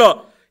ఆంధ్రప్రదేశ్లో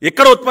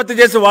ఇక్కడ ఉత్పత్తి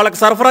చేసి వాళ్ళకి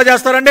సరఫరా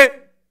చేస్తారండి.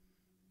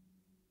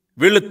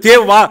 వీళ్ళు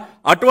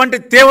అటువంటి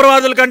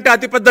తీవ్రవాదుల కంటే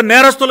అతిపెద్ద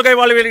నేరస్తులుగా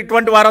ఇవాళ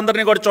ఇటువంటి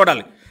వారందరినీ కూడా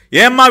చూడాలి.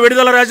 ఏమ్మా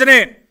విడుదల రజని,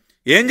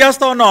 ఏం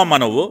చేస్తా ఉన్నావు అమ్మా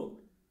నువ్వు?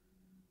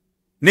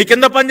 నీ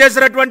కింద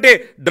పనిచేసినటువంటి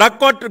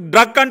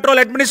డ్రగ్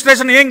కంట్రోల్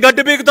అడ్మినిస్ట్రేషన్ ఏం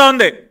గడ్డి పీకుతా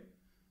ఉంది?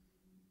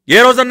 ఏ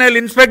రోజన్నా వీళ్ళు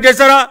ఇన్స్పెక్ట్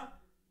చేశారా?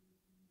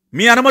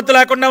 మీ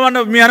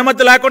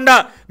అనుమతి లేకుండా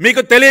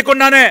మీకు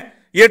తెలియకుండానే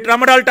ఈ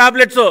ట్రెమడాల్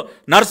టాబ్లెట్స్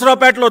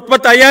నర్సరావుపేటలో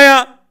ఉత్పత్తి అయ్యాయా?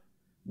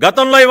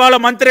 గతంలో ఇవాళ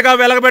మంత్రిగా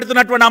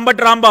వెలగబెడుతున్నటువంటి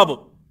అంబటి రాంబాబు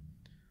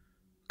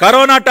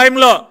కరోనా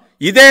టైంలో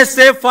ఇదే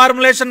సేఫ్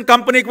ఫార్ములేషన్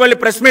కంపెనీకి వెళ్ళి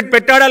ప్రెస్ మీట్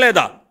పెట్టాడా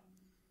లేదా?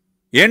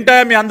 ఏంటా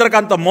మీ అందరికి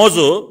అంత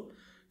మోజు?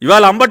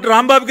 ఇవాళ అంబటి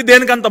రాంబాబుకి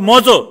దేనికి అంత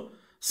మోజు?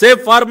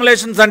 సేఫ్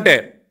ఫార్ములేషన్స్ అంటే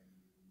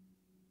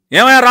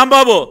ఏమయ్యా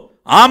రాంబాబు,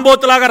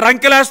 ఆంబోతులాగా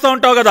రంకెలేస్తూ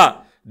ఉంటావు కదా,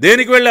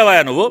 దేనికి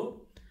వెళ్ళావయ్యా నువ్వు?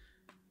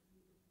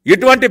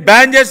 ఇటువంటి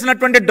బ్యాన్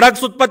చేసినటువంటి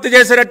డ్రగ్స్ ఉత్పత్తి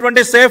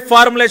చేసేటటువంటి సేఫ్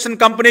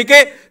ఫార్ములేషన్ కంపెనీకి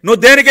నువ్వు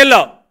దేనికి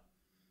వెళ్ళావు?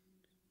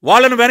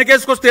 వాళ్ళను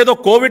వెనకేసుకొస్తే ఏదో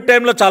కోవిడ్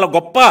టైంలో చాలా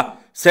గొప్ప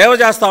సేవ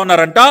చేస్తూ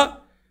ఉన్నారంట,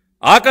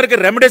 ఆఖరికి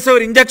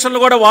రెమ్డెసివిర్ ఇంజక్షన్లు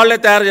కూడా వాళ్లే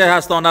తయారు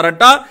చేసేస్తూ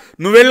ఉన్నారంట.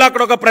 నువ్వు వెళ్ళి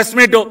అక్కడ ఒక ప్రెస్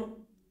మీటు,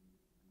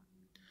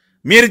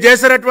 మీరు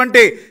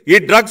చేసేటటువంటి ఈ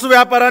డ్రగ్స్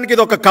వ్యాపారానికి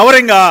ఇది ఒక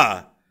కవరింగా?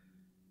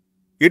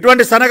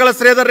 ఇటువంటి సనగల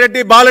శ్రీధర్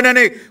రెడ్డి,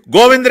 బాలినేని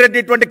గోవింద్ రెడ్డి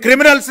ఇటువంటి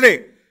క్రిమినల్స్ని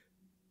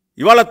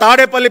ఇవాళ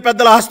తాడేపల్లి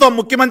పెద్దల హస్తం,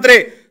 ముఖ్యమంత్రి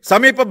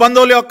సమీప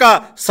బంధువుల యొక్క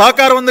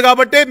సహకారం ఉంది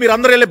కాబట్టి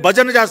మీరందరూ వెళ్ళి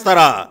భజన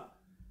చేస్తారా?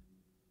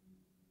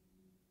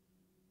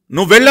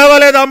 నువ్వు వెళ్ళావా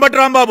లేదా అంబటి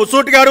రాంబాబు?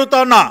 సూటిగా అడుగుతా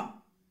ఉన్నా.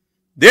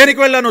 దేనికి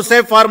వెళ్ళావు నువ్వు?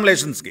 సేఫ్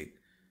ఫార్ములేషన్స్కి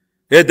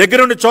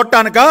దగ్గరుండి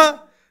చూడటానికా?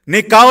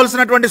 నీకు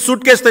కావలసినటువంటి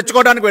సూట్ కేసు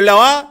తెచ్చుకోవడానికి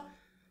వెళ్ళావా?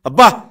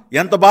 అబ్బా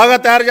ఎంత బాగా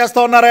తయారు చేస్తూ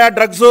ఉన్నారా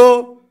డ్రగ్స్,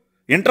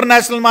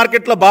 ఇంటర్నేషనల్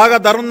మార్కెట్లో బాగా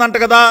ధర ఉందంట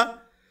కదా,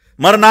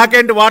 మరి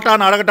నాకేంటి వాటా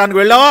అని అడగటానికి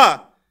వెళ్ళావా?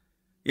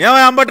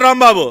 ఏమై అంబటి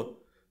రాంబాబు,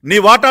 నీ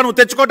వాటా నువ్వు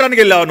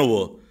తెచ్చుకోవటానికి వెళ్ళావా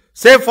నువ్వు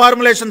సేఫ్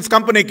ఫార్ములేషన్స్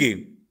కంపెనీకి?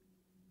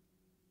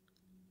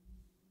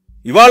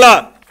 ఇవాళ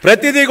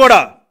ప్రతిదీ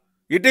కూడా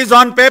it is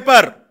on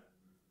paper,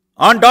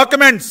 on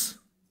documents.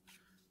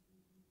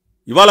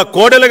 ఇవాళ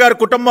కోడెల గారి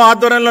కుటుంబం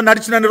ఆధ్వర్యంలో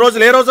నడిచిన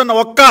రోజులు ఏ రోజున్న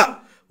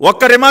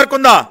ఒక్క రిమార్క్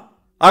ఉందా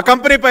ఆ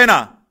కంపెనీ పైన?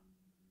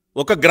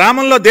 ఒక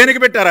గ్రామంలో దేనికి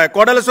పెట్టారా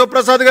కోడెల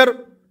శివప్రసాద్ గారు?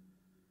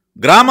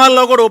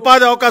 గ్రామాల్లో కూడా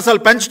ఉపాధి అవకాశాలు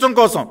పెంచడం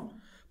కోసం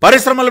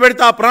పరిశ్రమలు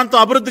పెడితే ఆ ప్రాంతం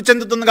అభివృద్ధి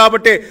చెందుతుంది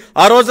కాబట్టి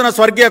ఆ రోజున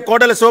స్వర్గీయ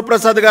కోడెల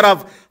శివప్రసాద్ గారు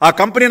ఆ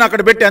కంపెనీని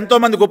అక్కడ పెట్టి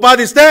ఎంతోమందికి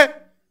ఉపాధి ఇస్తే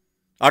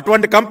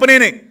అటువంటి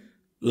కంపెనీని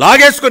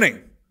లాగేసుకుని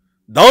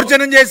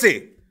దౌర్జన్యం చేసి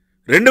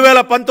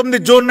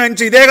 2019 జూన్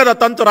నుంచి ఇదే కదా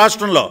తంతు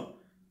రాష్ట్రంలో.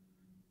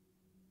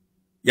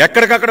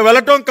 ఎక్కడికక్కడ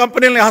వెళ్ళటం,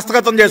 కంపెనీలని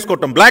హస్తగతం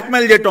చేసుకోవటం,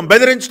 బ్లాక్మెయిల్ చేయటం,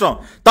 బెదిరించడం,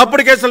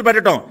 తప్పుడు కేసులు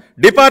పెట్టడం,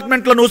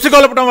 డిపార్ట్మెంట్లను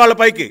ఉసిగొలపడం, వాళ్ళ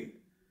పైకి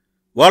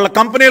వాళ్ళ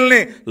కంపెనీలని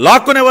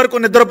లాక్కునే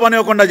వరకు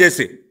నిద్రపోనివ్వకుండా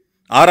చేసి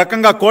ఆ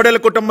రకంగా కోడెల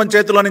కుటుంబం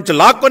చేతిలో నుంచి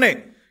లాక్కుని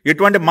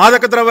ఇటువంటి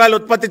మాదక ద్రవ్యాలు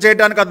ఉత్పత్తి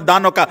చేయడానికి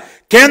దాన్ని ఒక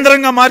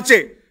కేంద్రంగా మార్చి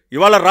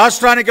ఇవాళ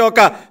రాష్ట్రానికి ఒక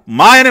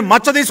మాయని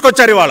మచ్చ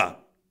తీసుకొచ్చారు. ఇవాళ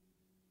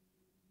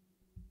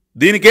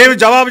దీనికి ఏమి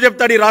జవాబు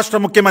చెప్తాడు ఈ రాష్ట్ర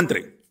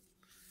ముఖ్యమంత్రి?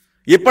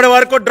 ఇప్పటి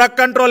వరకు డ్రగ్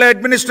కంట్రోల్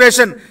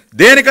అడ్మినిస్ట్రేషన్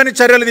దేనికని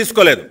చర్యలు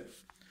తీసుకోలేదు.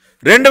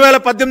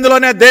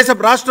 2018లోనే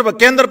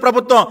కేంద్ర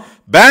ప్రభుత్వం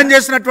బ్యాన్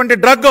చేసినటువంటి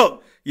డ్రగ్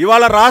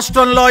ఇవాళ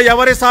రాష్ట్రంలో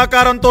ఎవరి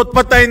సహకారంతో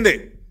ఉత్పత్తి అయింది?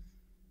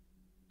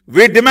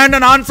 We demand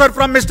an answer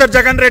from mister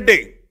Jagan Reddy.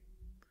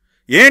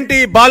 ఏంటి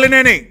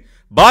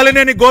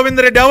బాలినేని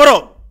గోవిందరెడ్డి ఎవరో,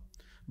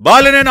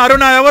 బాలినేని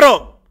అరుణ ఎవరో,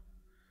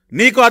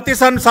 నీకు అతి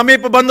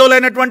సమీప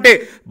బంధువులైనటువంటి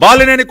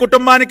బాలినేని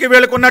కుటుంబానికి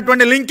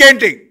వీళ్ళకున్నటువంటి లింక్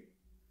ఏంటి?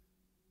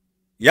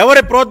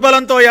 ఎవరి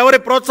ప్రోద్బలంతో, ఎవరి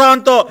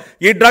ప్రోత్సాహంతో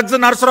ఈ డ్రగ్స్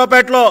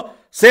నర్సరావుపేటలో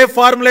సేఫ్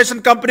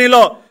ఫార్ములేషన్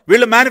కంపెనీలో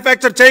వీళ్ళు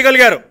మ్యానుఫ్యాక్చర్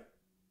చేయగలిగారు?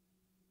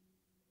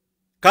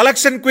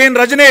 కలెక్షన్ క్వీన్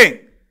రజనీ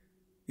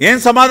ఏం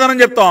సమాధానం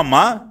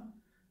చెప్తావమ్మా?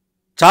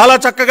 చాలా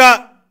చక్కగా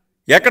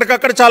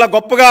ఎక్కడికక్కడ చాలా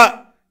గొప్పగా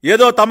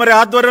ఏదో తమరి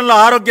ఆధ్వర్యంలో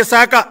ఆరోగ్య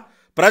శాఖ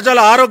ప్రజల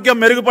ఆరోగ్యం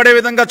మెరుగుపడే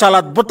విధంగా చాలా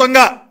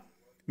అద్భుతంగా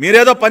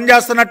మీరేదో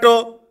పనిచేస్తున్నట్టు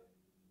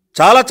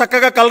చాలా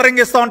చక్కగా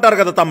కలరింగ్ ఇస్తూ ఉంటారు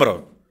కదా తమరు.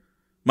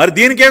 మరి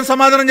దీనికేం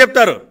సమాధానం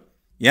చెప్తారు?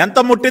 ఎంత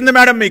ముట్టింది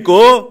మేడం మీకు?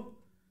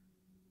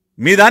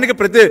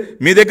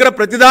 మీ దగ్గర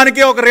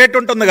ప్రతిదానికి ఒక రేటు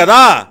ఉంటుంది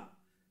కదా.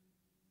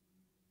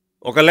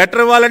 ఒక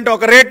లెటర్ ఇవ్వాలంటే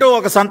ఒక రేటు,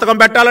 ఒక సంతకం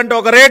పెట్టాలంటే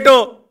ఒక రేటు,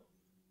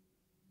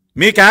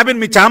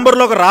 మీ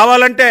ఛాంబర్లోకి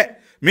రావాలంటే,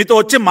 మీతో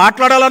వచ్చి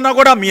మాట్లాడాలన్నా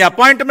కూడా, మీ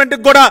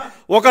అపాయింట్మెంట్కి కూడా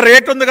ఒక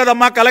రేటు ఉంది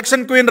కదమ్మా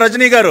కలెక్షన్ క్వీన్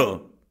రజనీ గారు.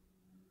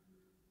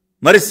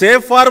 మరి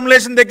సేఫ్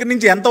ఫార్ములేషన్ దగ్గర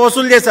నుంచి ఎంత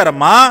వసూలు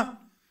చేశారమ్మా?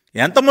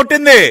 ఎంత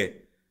ముట్టింది?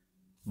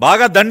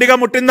 బాగా దండిగా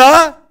ముట్టిందా?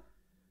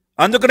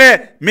 అందుకనే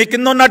మీ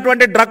కింద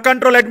ఉన్నటువంటి డ్రగ్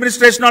కంట్రోల్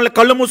అడ్మినిస్ట్రేషన్ వాళ్ళని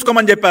కళ్ళు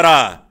మూసుకోమని చెప్పారా?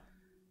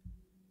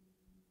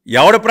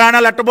 ఎవడి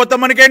ప్రాణాలు ఎట్టబోతాం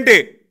మనకేంటి?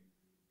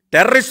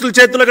 టెర్రరిస్టుల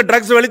చేతులకు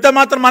డ్రగ్స్ వెళితే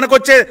మాత్రం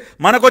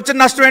మనకొచ్చిన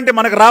నష్టం ఏంటి?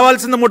 మనకు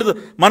రావాల్సింది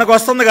మనకు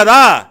వస్తుంది కదా.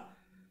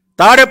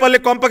 తాడేపల్లి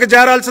కొంపకి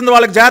చేరాల్సింది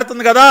వాళ్ళకి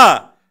చేరుతుంది కదా.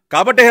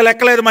 కాబట్టి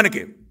లెక్కలేదు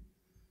మనకి.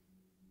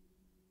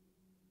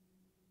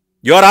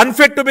 You are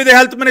unfit to be the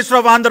health minister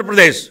of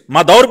Andhra Pradesh.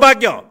 మా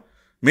దౌర్భాగ్యం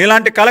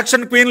మీలాంటి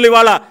కలెక్షన్ క్వీన్లు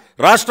ఇవాళ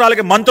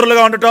రాష్ట్రాలకి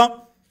మంత్రులుగా ఉండటం,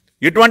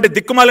 ఇటువంటి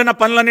దిక్కుమాలిన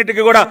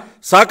పనులన్నిటికీ కూడా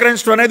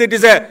సహకరించడం అనేది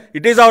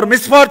it is our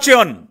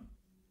misfortune.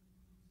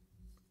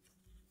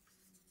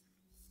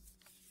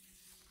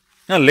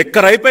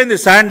 Liquor అయిపోయింది,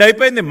 శాండ్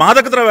అయిపోయింది,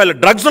 మాదక ద్రవ్యాలు,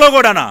 డ్రగ్స్లో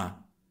కూడానా?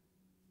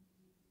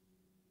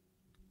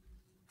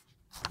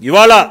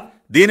 ఇవాళ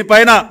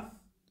దీనిపైన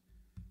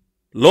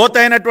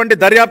లోతైనటువంటి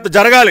దర్యాప్తు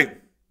జరగాలి.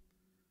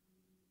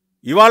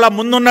 ఇవాళ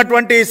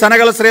ముందున్నటువంటి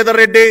శనగల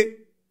శ్రీధర్ రెడ్డి,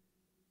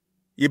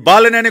 ఈ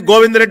బాలినేని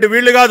గోవిందరెడ్డి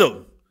వీళ్ళు కాదు,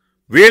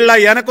 వీళ్ళ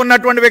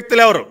వెనకున్నటువంటి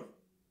వ్యక్తులు ఎవరు?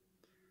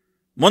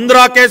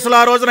 ముంద్రా కేసులు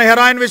ఆ రోజున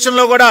హెరాయిన్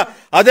విషయంలో కూడా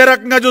అదే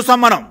రకంగా చూసాం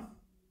మనం.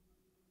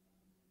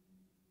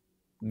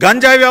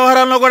 గంజాయి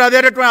వ్యవహారంలో కూడా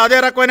అదే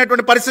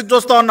రకమైనటువంటి పరిస్థితి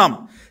చూస్తూ ఉన్నాం.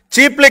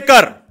 చీప్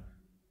లిక్కర్,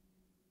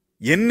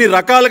 ఎన్ని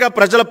రకాలుగా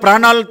ప్రజల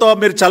ప్రాణాలతో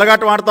మీరు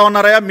చెలగాట ఆడుతూ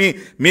ఉన్నారా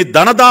మీ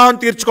ధనదాహం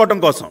తీర్చుకోవటం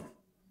కోసం.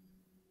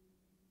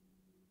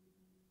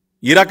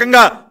 ఈ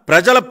రకంగా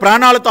ప్రజల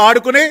ప్రాణాలతో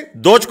ఆడుకుని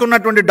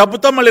దోచుకున్నటువంటి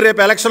డబ్బుతో మళ్ళీ రేపు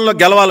ఎలక్షన్లో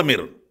గెలవాలి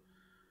మీరు.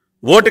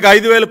 ఓటుకి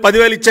 5,000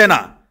 10,000 ఇచ్చేనా?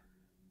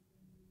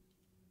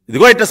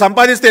 ఇదిగో ఇట్లా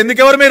సంపాదిస్తే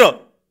ఎందుకెవరు మీరు?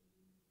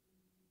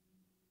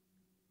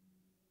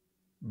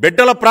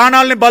 బిడ్డల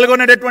ప్రాణాలని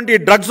బలగొనేటటువంటి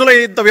డ్రగ్స్లో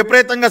ఇంత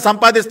విపరీతంగా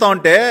సంపాదిస్తూ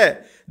ఉంటే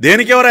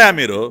దేనికెవరయా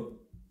మీరు?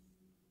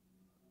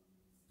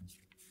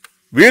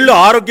 వీళ్ళు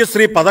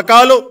ఆరోగ్యశ్రీ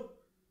పథకాలు,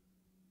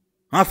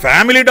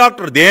 ఫ్యామిలీ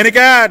డాక్టర్,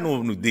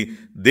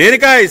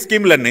 దేనికా ఈ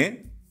స్కీములన్నీ?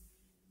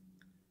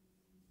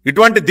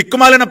 ఇటువంటి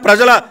దిక్కుమాలిన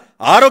ప్రజల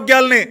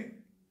ఆరోగ్యాల్ని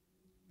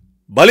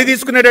బలి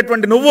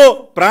తీసుకునేటటువంటి నువ్వు,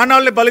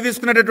 ప్రాణాలని బలి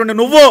తీసుకునేటటువంటి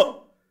నువ్వు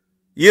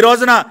ఈ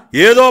రోజున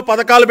ఏదో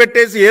పథకాలు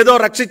పెట్టేసి ఏదో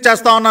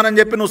రక్షించేస్తా ఉన్నానని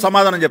చెప్పి నువ్వు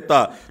సమాధానం చెప్తా,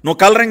 నువ్వు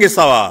కలరింగ్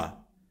ఇస్తావా?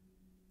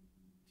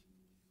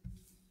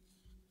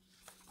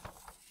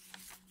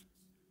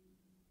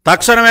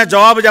 తక్షణమే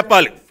జవాబు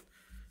చెప్పాలి.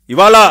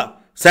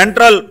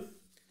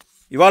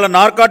 ఇవాళ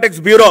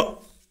నార్కాటిక్స్ బ్యూరో,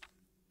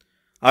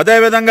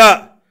 అదేవిధంగా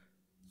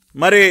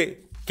మరి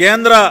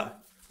కేంద్ర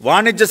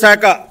వాణిజ్య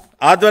శాఖ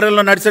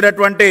ఆధ్వర్యంలో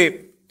నడిచేటటువంటి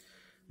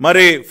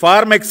మరి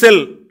ఫార్మ్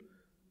ఎక్సెల్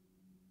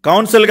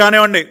కౌన్సిల్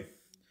కానివ్వండి,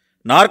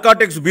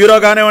 నార్కాటిక్స్ బ్యూరో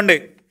కానివ్వండి,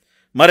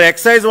 మరి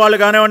ఎక్సైజ్ వాళ్ళు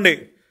కానివ్వండి,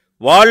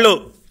 వాళ్ళు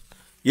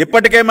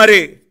ఇప్పటికే మరి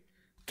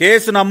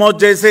కేసు నమోదు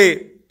చేసి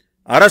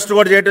అరెస్ట్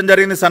కూడా చేయడం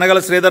జరిగింది సనగల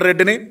శ్రీధర్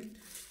రెడ్డిని.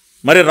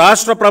 మరి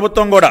రాష్ట్ర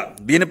ప్రభుత్వం కూడా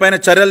దీనిపైన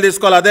చర్యలు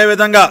తీసుకోవాలి.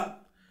 అదేవిధంగా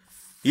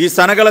ఈ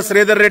సనగల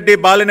శ్రీధర్ రెడ్డి,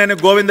 బాలినేని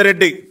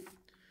గోవిందరెడ్డి,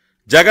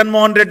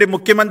 జగన్మోహన్ రెడ్డి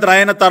ముఖ్యమంత్రి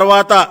అయిన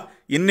తర్వాత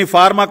ఇన్ని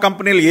ఫార్మా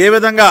కంపెనీలు ఏ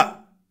విధంగా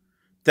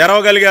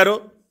తెరవగలిగారు?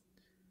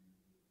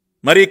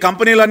 మరి ఈ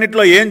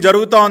కంపెనీలన్నింటిలో ఏం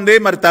జరుగుతూ ఉంది?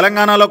 మరి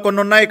తెలంగాణలో కొన్ని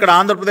ఉన్నాయి, ఇక్కడ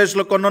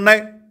ఆంధ్రప్రదేశ్లో కొన్ని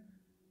ఉన్నాయి.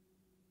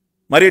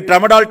 మరి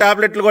ట్రమడాల్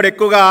ట్యాబ్లెట్లు కూడా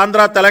ఎక్కువగా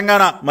ఆంధ్ర,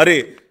 తెలంగాణ మరి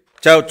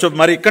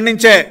ఇక్కడి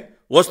నుంచే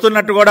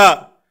వస్తున్నట్టు కూడా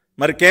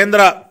మరి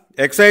కేంద్ర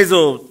ఎక్సైజ్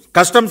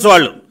కస్టమ్స్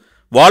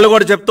వాళ్ళు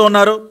కూడా చెప్తూ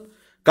ఉన్నారు.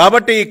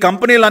 కాబట్టి ఈ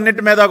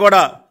కంపెనీలన్నింటి మీద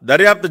కూడా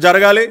దర్యాప్తు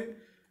జరగాలి.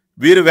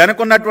 వీరు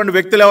వెనుకున్నటువంటి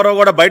వ్యక్తులు ఎవరో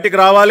కూడా బయటికి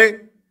రావాలి.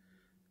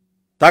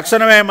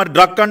 తక్షణమే మరి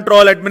డ్రగ్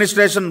కంట్రోల్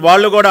అడ్మినిస్ట్రేషన్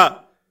వాళ్ళు కూడా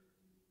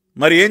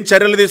మరి ఏం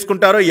చర్యలు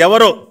తీసుకుంటారో,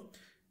 ఎవరు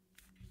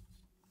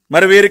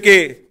మరి వీరికి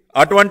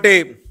అటువంటి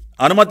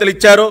అనుమతులు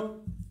ఇచ్చారు,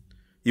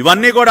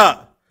 ఇవన్నీ కూడా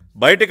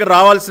బయటికి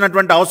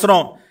రావాల్సినటువంటి అవసరం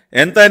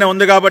ఎంతైనా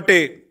ఉంది. కాబట్టి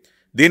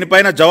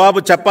దీనిపైన జవాబు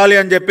చెప్పాలి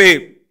అని చెప్పి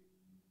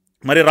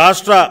మరి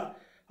రాష్ట్ర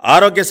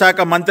ఆరోగ్య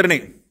శాఖ మంత్రిని,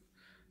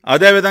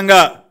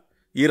 అదేవిధంగా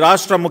ఈ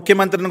రాష్ట్ర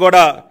ముఖ్యమంత్రిని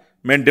కూడా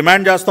మేము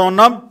డిమాండ్ చేస్తూ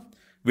ఉన్నాం.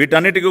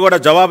 వీటన్నిటికీ కూడా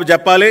జవాబు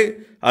చెప్పాలి.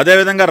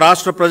 అదేవిధంగా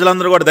రాష్ట్ర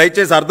ప్రజలందరూ కూడా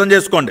దయచేసి అర్థం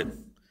చేసుకోండి,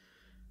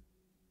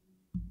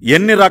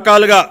 ఎన్ని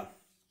రకాలుగా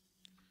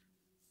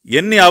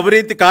ఎన్ని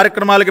అవినీతి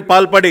కార్యక్రమాలకి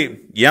పాల్పడి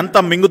ఎంత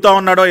మింగుతూ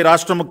ఉన్నాడో ఈ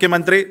రాష్ట్ర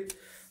ముఖ్యమంత్రి.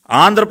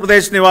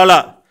 ఆంధ్రప్రదేశ్ని ఇవాళ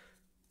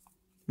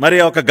మరి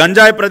ఒక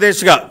గంజాయి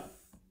ప్రదేశ్గా,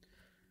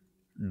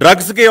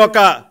 డ్రగ్స్కి ఒక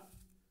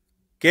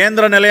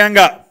కేంద్ర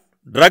నిలయంగా,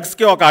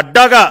 డ్రగ్స్కి ఒక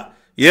అడ్డాగా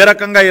ఏ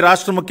రకంగా ఈ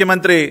రాష్ట్ర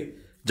ముఖ్యమంత్రి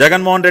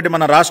జగన్మోహన్ రెడ్డి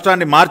మన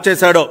రాష్ట్రాన్ని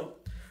మార్చేశాడో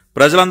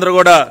ప్రజలందరూ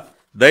కూడా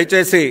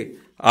దయచేసి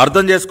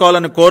అర్థం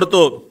చేసుకోవాలని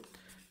కోరుతూ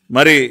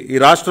మరి ఈ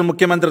రాష్ట్ర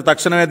ముఖ్యమంత్రి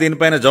తక్షణమే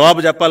దీనిపైన జవాబు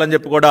చెప్పాలని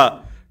చెప్పి కూడా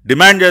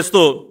డిమాండ్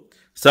చేస్తూ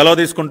సెలవు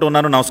తీసుకుంటూ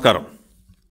ఉన్నాను. నమస్కారం.